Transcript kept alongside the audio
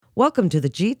Welcome to the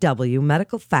GW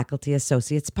Medical Faculty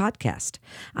Associates podcast.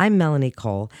 I'm Melanie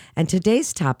Cole, and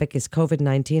today's topic is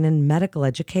COVID-19 and medical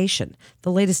education,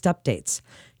 the latest updates.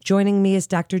 Joining me is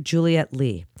Dr. Juliette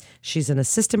Lee. She's an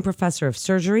assistant professor of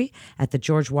surgery at the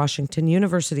George Washington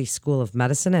University School of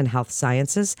Medicine and Health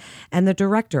Sciences and the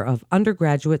director of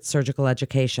undergraduate surgical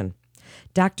education.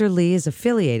 Dr. Lee is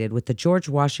affiliated with the George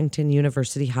Washington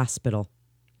University Hospital.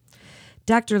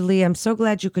 Dr. Lee, I'm so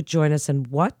glad you could join us, and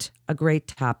what a great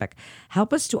topic.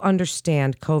 Help us to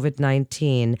understand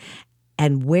COVID-19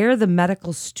 and where the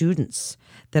medical students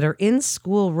that are in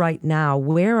school right now,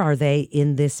 where are they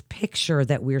in this picture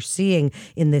that we're seeing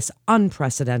in this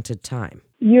unprecedented time?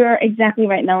 You're exactly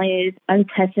right, Melanie. It is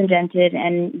unprecedented,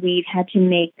 and we've had to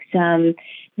make some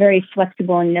very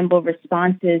flexible and nimble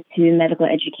responses to medical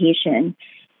education.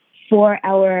 For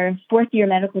our fourth-year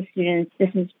medical students, this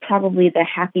is probably the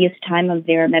happiest time of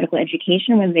their medical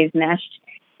education when they've matched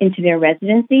into their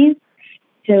residencies.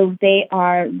 So they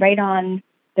are right on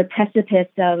the precipice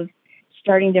of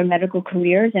starting their medical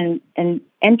careers and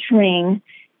entering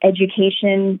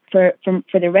education for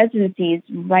their residencies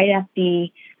right at the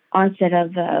onset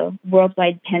of the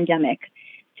worldwide pandemic.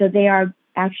 So they are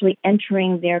actually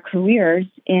entering their careers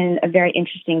in a very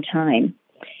interesting time.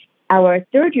 Our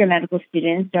third-year medical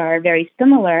students are very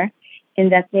similar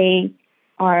in that they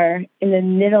are in the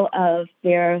middle of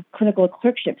their clinical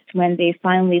clerkships when they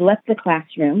finally left the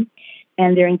classroom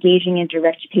and they're engaging in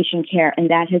direct patient care, and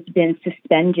that has been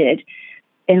suspended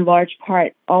in large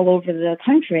part all over the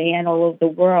country and all over the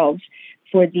world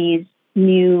for these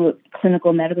new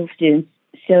clinical medical students.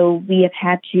 So we have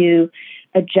had to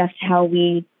adjust how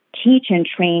we teach and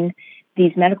train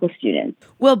these medical students.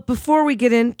 Well, before we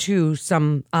get into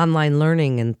some online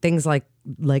learning and things like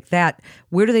that,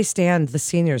 where do they stand, the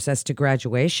seniors, as to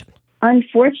graduation?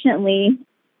 Unfortunately,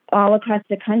 all across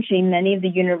the country, many of the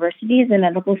universities and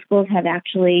medical schools have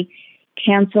actually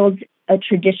canceled a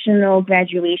traditional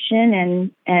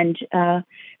graduation and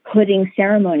hooding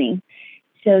ceremony.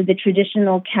 So the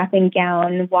traditional cap and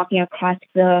gown, walking across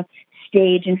the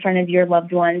stage in front of your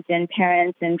loved ones and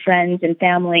parents and friends and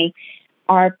family,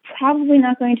 are probably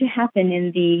not going to happen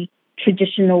in the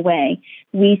traditional way.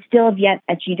 We still have yet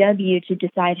at GW to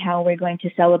decide how we're going to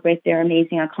celebrate their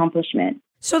amazing accomplishment.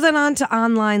 So then on to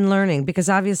online learning, because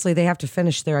obviously they have to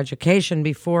finish their education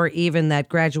before even that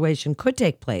graduation could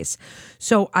take place.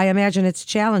 So I imagine it's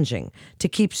challenging to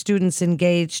keep students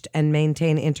engaged and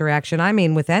maintain interaction. I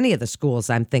mean, with any of the schools,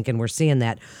 I'm thinking we're seeing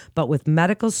that. But with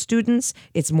medical students,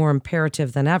 it's more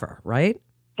imperative than ever, right?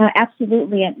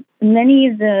 Absolutely. And many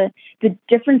of the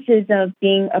differences of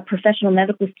being a professional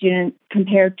medical student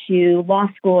compared to law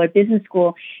school or business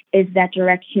school is that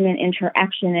direct human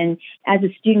interaction. And as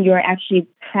a student, you're actually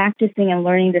practicing and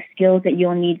learning the skills that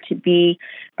you'll need to be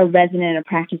a resident, a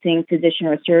practicing physician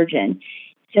or surgeon.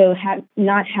 So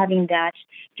not having that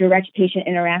direct patient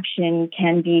interaction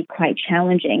can be quite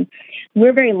challenging.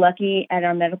 We're very lucky at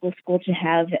our medical school to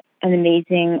have an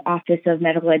amazing Office of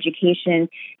Medical Education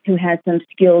who has some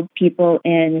skilled people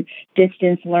in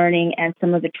distance learning and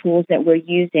some of the tools that we're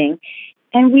using.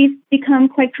 And we've become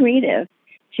quite creative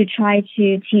to try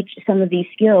to teach some of these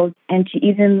skills and to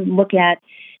even look at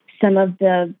some of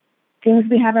the things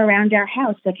we have around our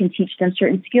house that can teach them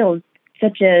certain skills,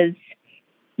 such as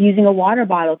using a water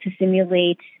bottle to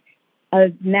simulate a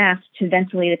mask to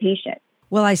ventilate a patient.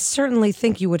 Well, I certainly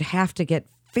think you would have to get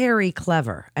very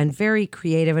clever and very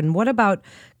creative. And what about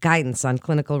guidance on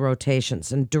clinical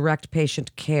rotations and direct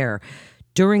patient care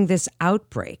during this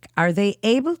outbreak? Are they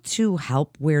able to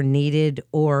help where needed,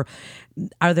 or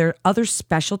are there other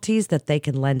specialties that they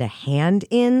can lend a hand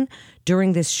in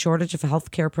during this shortage of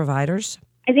healthcare providers?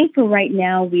 I think for right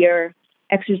now, we are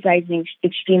exercising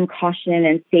extreme caution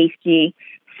and safety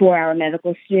for our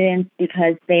medical students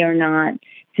because they are not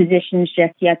physicians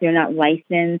just yet. They're not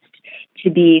licensed to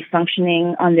be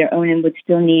functioning on their own and would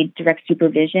still need direct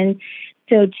supervision.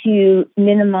 So to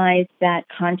minimize that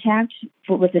contact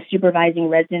with a supervising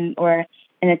resident or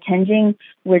an attending,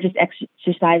 we're just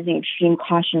exercising extreme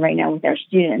caution right now with our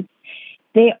students.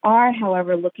 They are,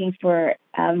 however, looking for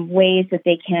ways that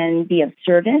they can be of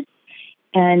service,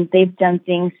 and they've done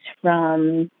things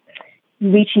from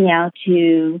reaching out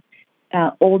to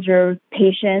older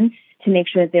patients to make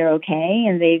sure that they're okay,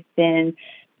 and they've been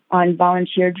on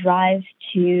volunteer drives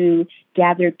to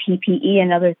gather PPE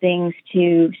and other things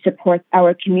to support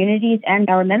our communities and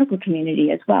our medical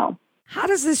community as well. How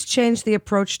does this change the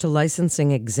approach to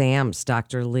licensing exams,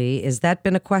 Dr. Lee? Has that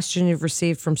been a question you've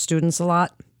received from students a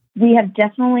lot? We have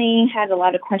definitely had a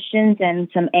lot of questions and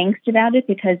some angst about it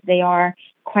because they are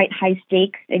quite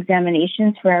high-stakes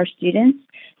examinations for our students.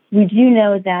 We do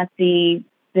know that the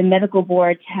the medical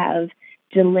boards have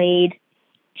delayed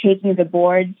taking the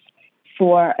boards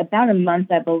for about a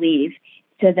month, I believe,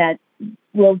 so that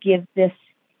we'll give this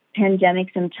pandemic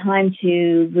some time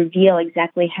to reveal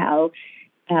exactly how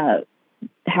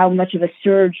much of a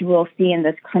surge we'll see in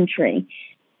this country.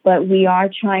 But we are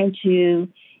trying to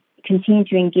continue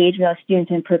to engage with our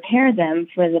students and prepare them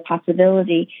for the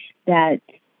possibility that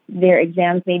their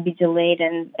exams may be delayed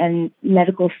and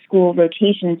medical school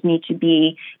rotations need to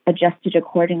be adjusted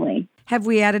accordingly. Have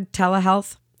we added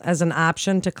telehealth as an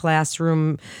option to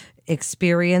classroom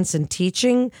experience in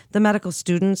teaching the medical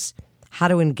students how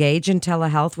to engage in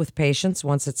telehealth with patients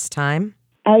once it's time?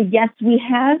 Yes, we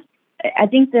have. I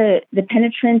think the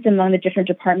penetrance among the different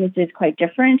departments is quite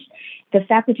different. The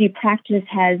faculty practice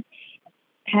has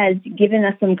given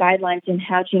us some guidelines in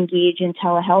how to engage in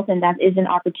telehealth, and that is an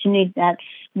opportunity that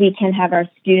we can have our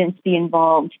students be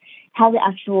involved. How the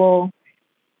actual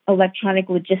electronic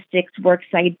logistics works,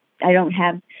 I don't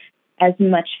have as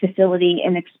much facility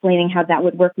in explaining how that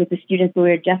would work with the students, but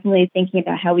we're definitely thinking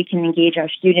about how we can engage our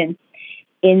students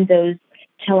in those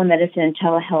telemedicine and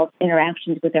telehealth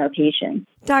interactions with our patients.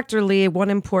 Dr. Lee, one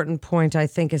important point, I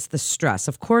think, is the stress.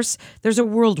 Of course, there's a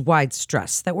worldwide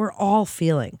stress that we're all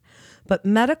feeling, but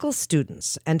medical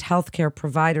students and healthcare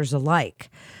providers alike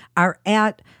are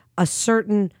at a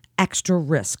certain extra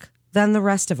risk than the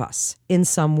rest of us in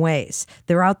some ways.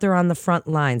 They're out there on the front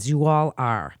lines. You all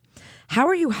are. How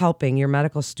are you helping your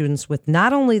medical students with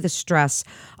not only the stress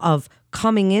of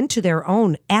coming into their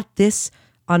own at this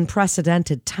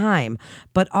unprecedented time,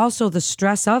 but also the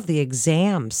stress of the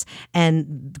exams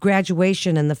and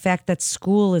graduation and the fact that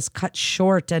school is cut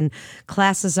short and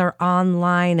classes are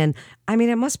online? And I mean,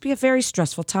 it must be a very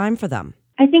stressful time for them.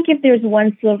 I think if there's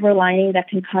one silver lining that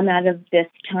can come out of this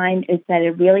time is that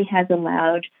it really has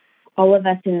allowed all of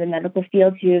us in the medical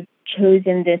field who have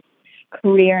chosen this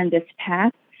career and this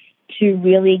path to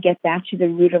really get back to the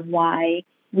root of why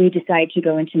we decided to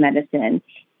go into medicine.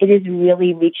 It is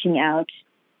really reaching out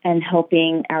and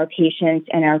helping our patients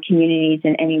and our communities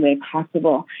in any way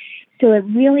possible. So it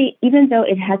really, even though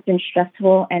it has been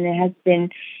stressful and it has been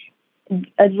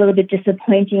a little bit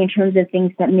disappointing in terms of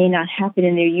things that may not happen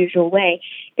in their usual way,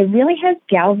 it really has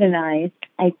galvanized,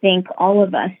 I think, all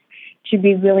of us to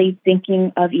be really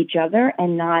thinking of each other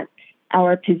and not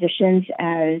our positions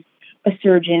as a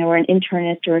surgeon or an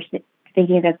internist, or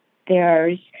thinking that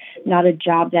there's not a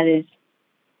job that is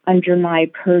under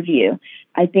my purview.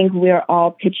 I think we're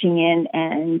all pitching in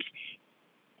and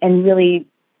really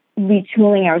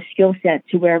retooling our skill set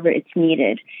to wherever it's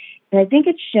needed. And I think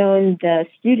it's shown the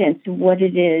students what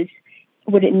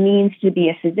it means to be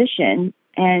a physician,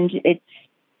 and it's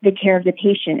the care of the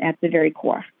patient at the very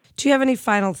core. Do you have any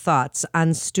final thoughts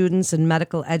on students and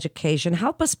medical education?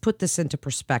 Help us put this into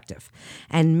perspective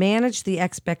and manage the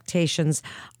expectations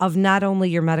of not only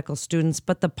your medical students,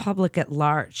 but the public at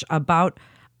large about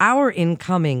our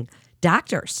incoming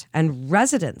doctors and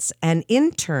residents and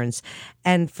interns,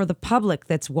 and for the public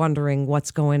that's wondering what's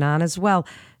going on as well.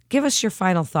 Give us your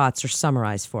final thoughts or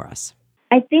summarize for us.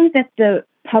 I think that the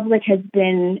public has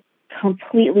been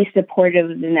completely supportive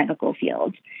of the medical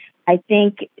field. I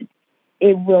think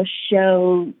it will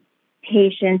show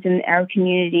patients in our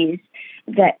communities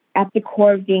that at the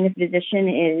core of being a physician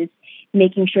is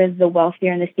making sure that the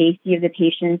welfare and the safety of the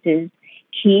patients is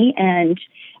key. And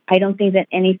I don't think that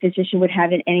any physician would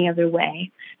have it any other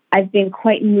way. I've been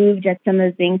quite moved at some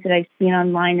of the things that I've seen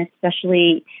online,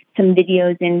 especially some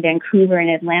videos in Vancouver and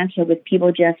Atlanta with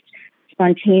people just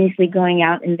spontaneously going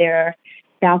out in their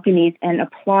balconies and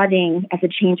applauding at the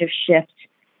change of shift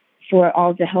for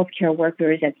all the healthcare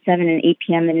workers at 7 and 8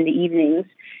 p.m. in the evenings,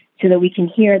 so that we can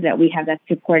hear that we have that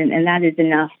support, and that is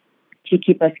enough to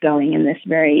keep us going in this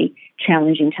very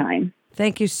challenging time.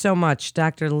 Thank you so much,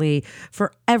 Dr. Lee,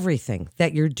 for everything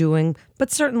that you're doing,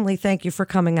 but certainly thank you for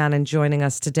coming on and joining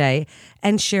us today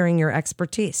and sharing your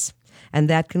expertise. And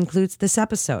that concludes this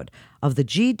episode of the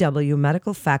GW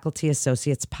Medical Faculty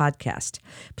Associates podcast.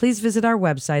 Please visit our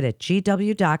website at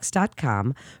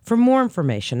gwdocs.com for more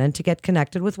information and to get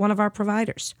connected with one of our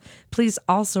providers. Please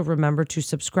also remember to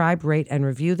subscribe, rate, and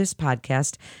review this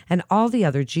podcast and all the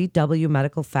other GW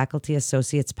Medical Faculty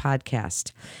Associates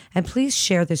podcasts. And please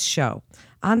share this show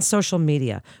on social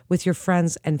media with your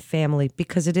friends and family,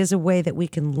 because it is a way that we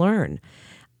can learn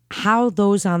how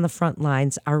those on the front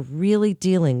lines are really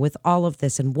dealing with all of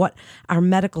this and what our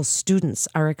medical students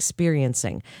are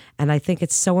experiencing. And I think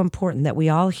it's so important that we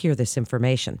all hear this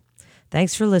information.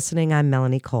 Thanks for listening. I'm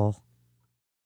Melanie Cole.